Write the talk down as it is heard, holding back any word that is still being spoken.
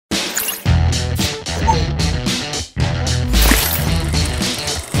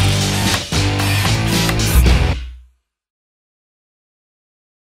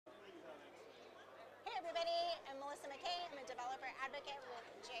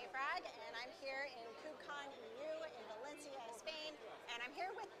I'm here in KubeCon EU in Valencia, Spain, and I'm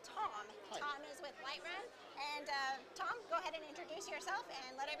here with Tom. Hi. Tom is with Lightrun, and Tom, go ahead and introduce yourself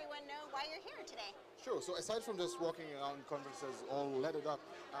and let everyone know why you're here today. Sure. So aside from just walking around conferences all lettered up,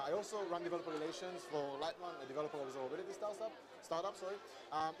 I also run developer relations for Lightrun, a developer observability startup.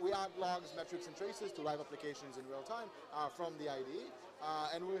 We add logs, metrics, and traces to live applications in real time from the IDE,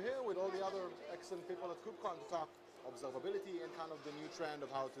 and we're here with all the other excellent people at KubeCon to talk observability and kind of the new trend of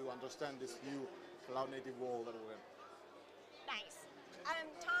how to understand this new cloud-native world that we're in. Nice.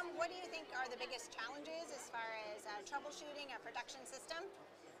 Tom, what do you think are the biggest challenges as far as troubleshooting a production system?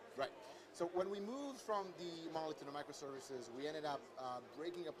 Right. So when we moved from the monolith to the microservices, we ended up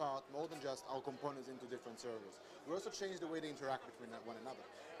breaking apart more than just our components into different servers. We also changed the way they interact between one another.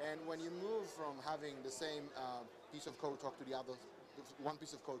 And when you move from having the same piece of code talk to the other, one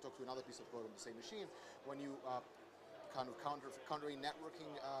piece of code talk to another piece of code on the same machine, when you kind of countering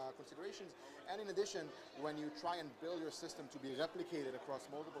networking considerations. And in addition, when you try and build your system to be replicated across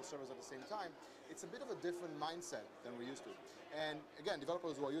multiple servers at the same time, it's a bit of a different mindset than we're used to. And again,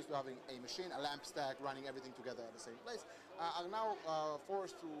 developers who are used to having a machine, a lamp stack, running everything together at the same place, are now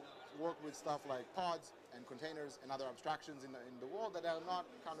forced to work with stuff like pods and containers and other abstractions in the world that they are not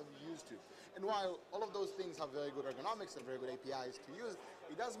kind of used to. And while all of those things have very good ergonomics and very good APIs to use,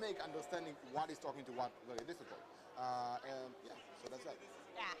 it does make understanding what is talking to what very difficult. And yeah, so that's that.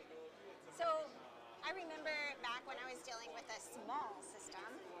 Yeah. So I remember back when I was dealing with a small system,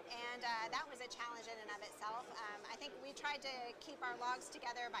 and that was a challenge in and of itself. I think we tried to keep our logs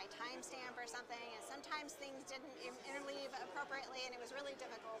together by timestamp or something, and sometimes things didn't interleave appropriately, and it was really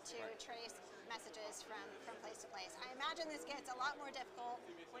difficult to trace messages from place to place. I imagine this gets a lot more difficult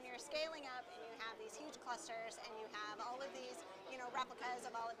when you're scaling up and you have these huge clusters and you have all of these, replicas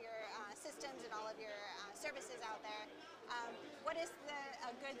of all of your systems and all of your services out there. What is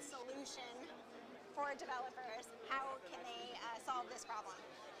a good solution for developers? How can they solve this problem?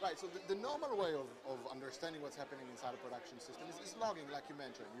 Right, so the normal way of understanding what's happening inside a production system is logging, like you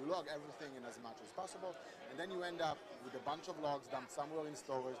mentioned. You log everything in as much as possible, and then you end up with a bunch of logs dumped somewhere in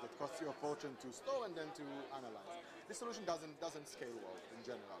storage that costs you a fortune to store and then to analyze. This solution doesn't scale well in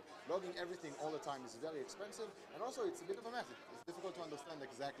general. Logging everything all the time is very expensive, and also it's a bit of a mess. It's difficult to understand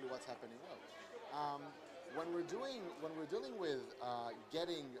exactly what's happening well. When we're dealing with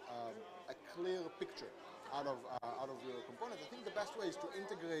getting a clear picture out of your components, I think the best way is to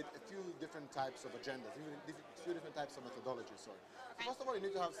integrate a few different types of agendas, a few different types of methodologies. So first of all, you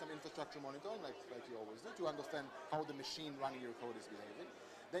need to have some infrastructure monitoring, like you always do, to understand how the machine running your code is behaving.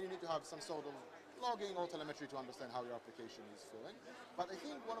 Then you need to have some sort of logging or telemetry to understand how your application is feeling. But I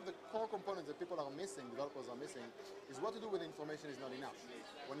think one of the core components that people are missing, developers are missing, is what to do with information is not enough.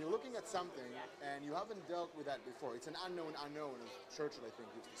 When you're looking at something and you haven't dealt with that before, it's an unknown unknown, as Churchill, I think,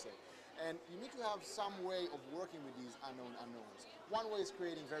 used to say. And you need to have some way of working with these unknown unknowns. One way is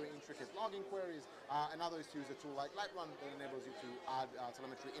creating very intricate logging queries. Another is to use a tool like Lightrun that enables you to add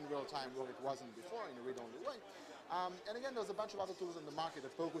telemetry in real time where it wasn't before in a read-only way. And again, there's a bunch of other tools in the market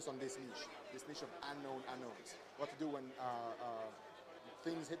that focus on this niche of unknown unknowns. What to do when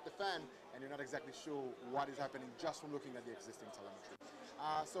things hit the fan and you're not exactly sure what is happening just from looking at the existing telemetry.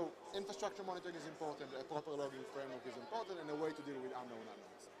 So infrastructure monitoring is important, a proper logging framework is important, and a way to deal with unknown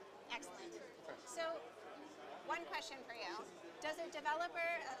unknowns. Excellent. Okay. So, one question for you. Does a developer,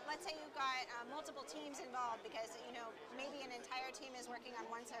 let's say you've got multiple teams involved because, maybe an entire team is working on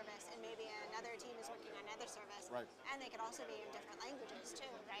one service and maybe another team is working on another service. Right. And they could also be in different languages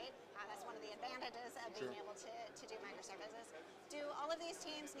too, right? That's one of the advantages of being able to do microservices. Do all of these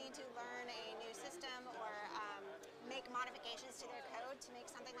teams need to learn a new system or make modifications to their code to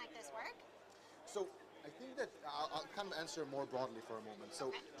make something like this work? So I think that I'll kind of answer more broadly for a moment. So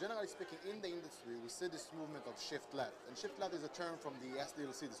generally speaking, in the industry, we see this movement of shift left. And shift left is a term from the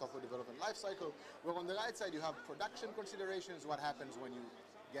SDLC, the software development lifecycle, where on the right side you have production considerations, what happens when you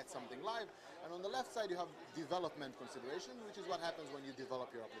get something live. And on the left side you have development considerations, which is what happens when you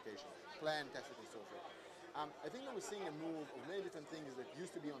develop your application, plan, test it, and so forth. I think that we're seeing a move of many different things that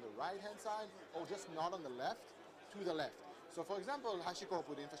used to be on the right-hand side, or just not on the left, to the left. So for example, HashiCorp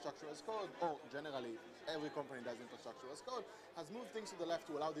with infrastructure as code, or generally every company does infrastructure as code, has moved things to the left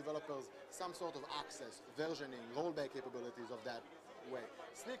to allow developers some sort of access, versioning, rollback capabilities of that way.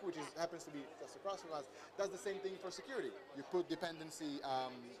 Snyk, which happens to be just across from us, does the same thing for security. You put dependency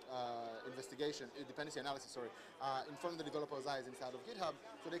dependency analysis, in front of the developer's eyes inside of GitHub,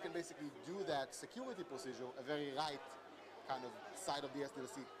 so they can basically do that security procedure, a very right kind of side of the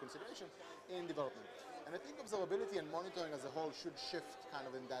SDLC consideration in development. And I think observability and monitoring as a whole should shift kind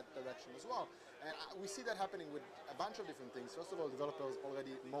of in that direction as well. And we see that happening with a bunch of different things. First of all, developers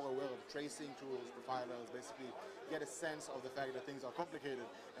already more aware of tracing tools, profilers, basically get a sense of the fact that things are complicated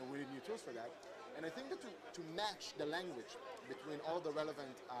and we need new tools for that. And I think that to match the language between all the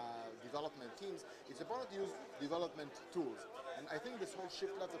relevant development teams, it's important to use development tools. And I think this whole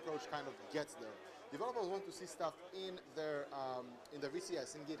shift-left approach kind of gets there. Developers want to see stuff in their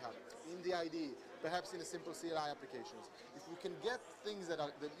VCS, in GitHub, in the IDE, perhaps in a simple CLI applications. If we can get things that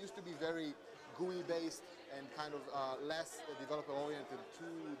used to be very GUI-based and kind of less developer-oriented to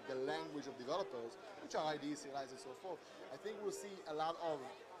the language of developers, which are IDEs, CLIs, and so forth, I think we'll see a lot of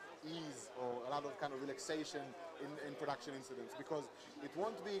ease or a lot of kind of relaxation in production incidents, because it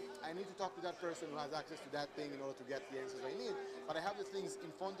won't be, I need to talk to that person who has access to that thing in order to get the answers I need, but I have the things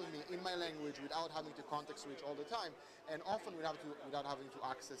in front of me in my language without having to context switch all the time, and often without having to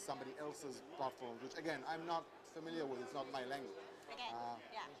access somebody else's platform, which again, I'm not familiar with, it's not my language. Again,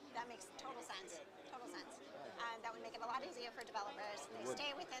 yeah, that makes total sense. Total sense. That would make it a lot easier for developers. They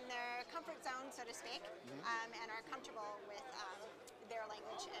stay within their comfort zone, so to speak, and are comfortable with their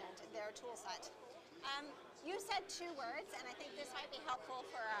language and their tool set. You said two words, and I think this might be helpful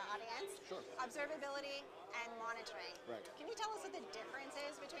for our audience. Sure. Observability and monitoring. Right. Can you tell us what the difference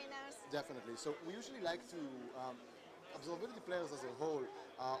is between those? Definitely. So we usually like to, observability players as a whole,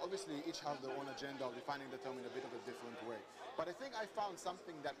 obviously each have their own agenda of defining the term in a bit of a different way. But I think I found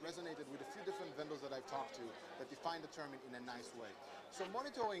something that resonated with a few different vendors that I've talked to that define the term in a nice way. So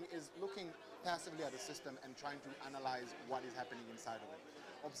monitoring is looking passively at the system and trying to analyze what is happening inside of it.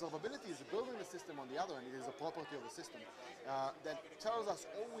 Observability is building the system on the other end. It is a property of the system that tells us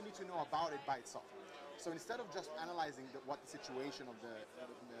all we need to know about it by itself. So instead of just analyzing what the situation of the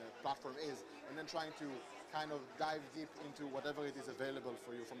platform is and then trying to kind of dive deep into whatever it is available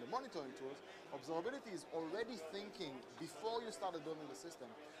for you from the monitoring tools, observability is already thinking before you started building the system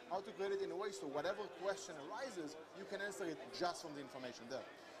how to create it in a way so whatever question arises, you can answer it just from the information there.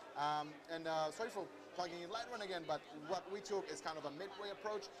 Sorry for plugging in Lightrun again, but what we took is kind of a midway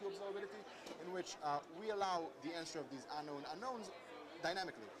approach to observability in which we allow the answer of these unknown unknowns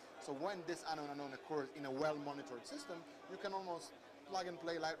dynamically. So when this unknown unknown occurs in a well-monitored system, you can almost plug and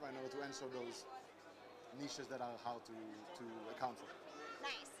play Lightrun in order to answer those niches that are hard to account for.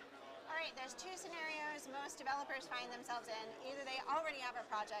 Nice. All right, there's two scenarios most developers find themselves in. Either they already have a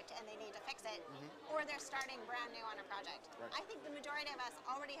project and they need to fix it, or they're starting brand new on a project. Right. I think the majority of us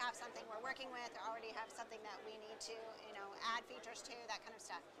already have something we're working with, or already have something that we need to, add features to, that kind of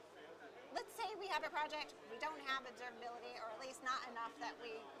stuff. Let's say we have a project, we don't have observability, or at least not enough that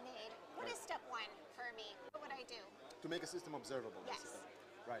we need. What is step one for me? What would I do? To make a system observable, Yes. basically.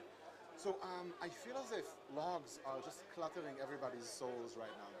 Right. So I feel as if logs are just cluttering everybody's souls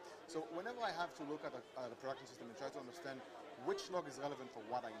right now. So whenever I have to look at a production system and try to understand which log is relevant for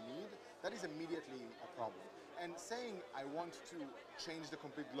what I need, that is immediately a problem. And saying I want to change the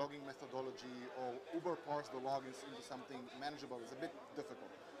complete logging methodology or Uber parse the log into something manageable is a bit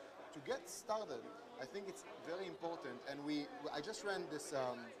difficult. To get started, I think it's very important, and I just ran this,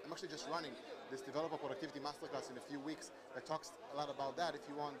 I'm actually just running this developer productivity masterclass in a few weeks that talks a lot about that. If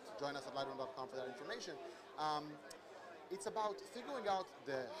you want, join us at lightrun.com for that information. It's about figuring out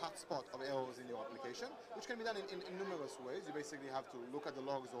the hotspot of errors in your application, which can be done in numerous ways. You basically have to look at the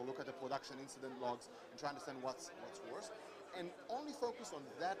logs or look at the production incident logs and try to understand what's worse. And only focus on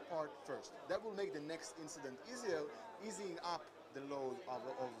that part first. That will make the next incident easier, easing up the load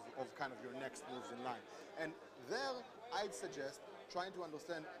of kind of your next moves in line. And there, I'd suggest trying to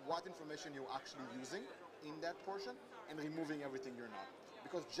understand what information you're actually using in that portion and removing everything you're not.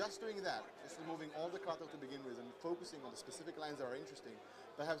 Because just doing that, just removing all the clutter to begin with and focusing on the specific lines that are interesting,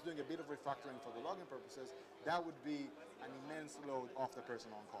 perhaps doing a bit of refactoring for the logging purposes, that would be an immense load off the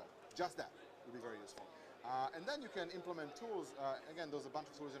person on call. Just that would be very useful. And then you can implement tools. Again, there's a bunch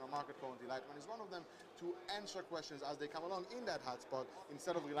of tools in our market currently. Lightrun is one of them, to answer questions as they come along in that hotspot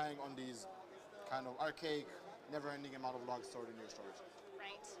instead of relying on these kind of archaic, never-ending amount of logs stored in your storage.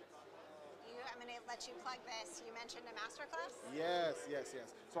 Right. I'm going to let you plug this. You mentioned a masterclass? Yes.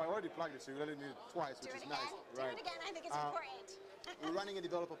 So I already plugged it, so you really need it twice, which is nice. Do it again. I think it's important. We're running a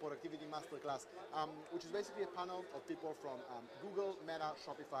developer productivity masterclass, which is basically a panel of people from Google, Meta,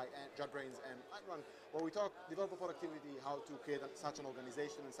 Shopify, and JetBrains, and Lightrun, where we talk developer productivity, how to create such an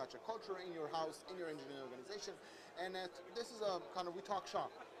organization and such a culture in your house, in your engineering organization. And this is a kind of, we talk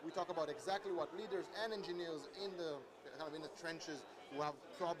shop. We talk about exactly what leaders and engineers in the trenches who have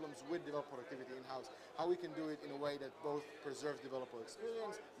problems with developer productivity in-house, how we can do it in a way that both preserves developer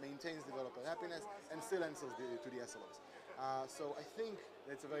experience, maintains developer happiness, and still answers to the SLOs. So I think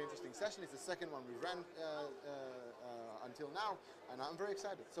it's a very interesting session. It's the second one we ran until now, and I'm very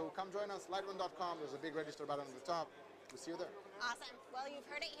excited. So come join us, lightrun.com. There's a big register button on the top. We'll see you there. Awesome. Well, you've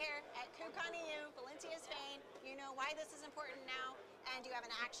heard it here at KubeCon EU, Valencia, Spain. You know why this is important now, and you have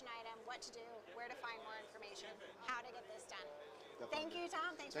an action item, what to do, where to find more information, how to get this done. Definitely. Thank you,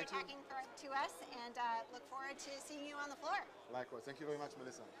 Tom. Thanks for talking to us, and look forward to seeing you on the floor. Likewise. Thank you very much,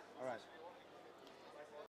 Melissa. All right.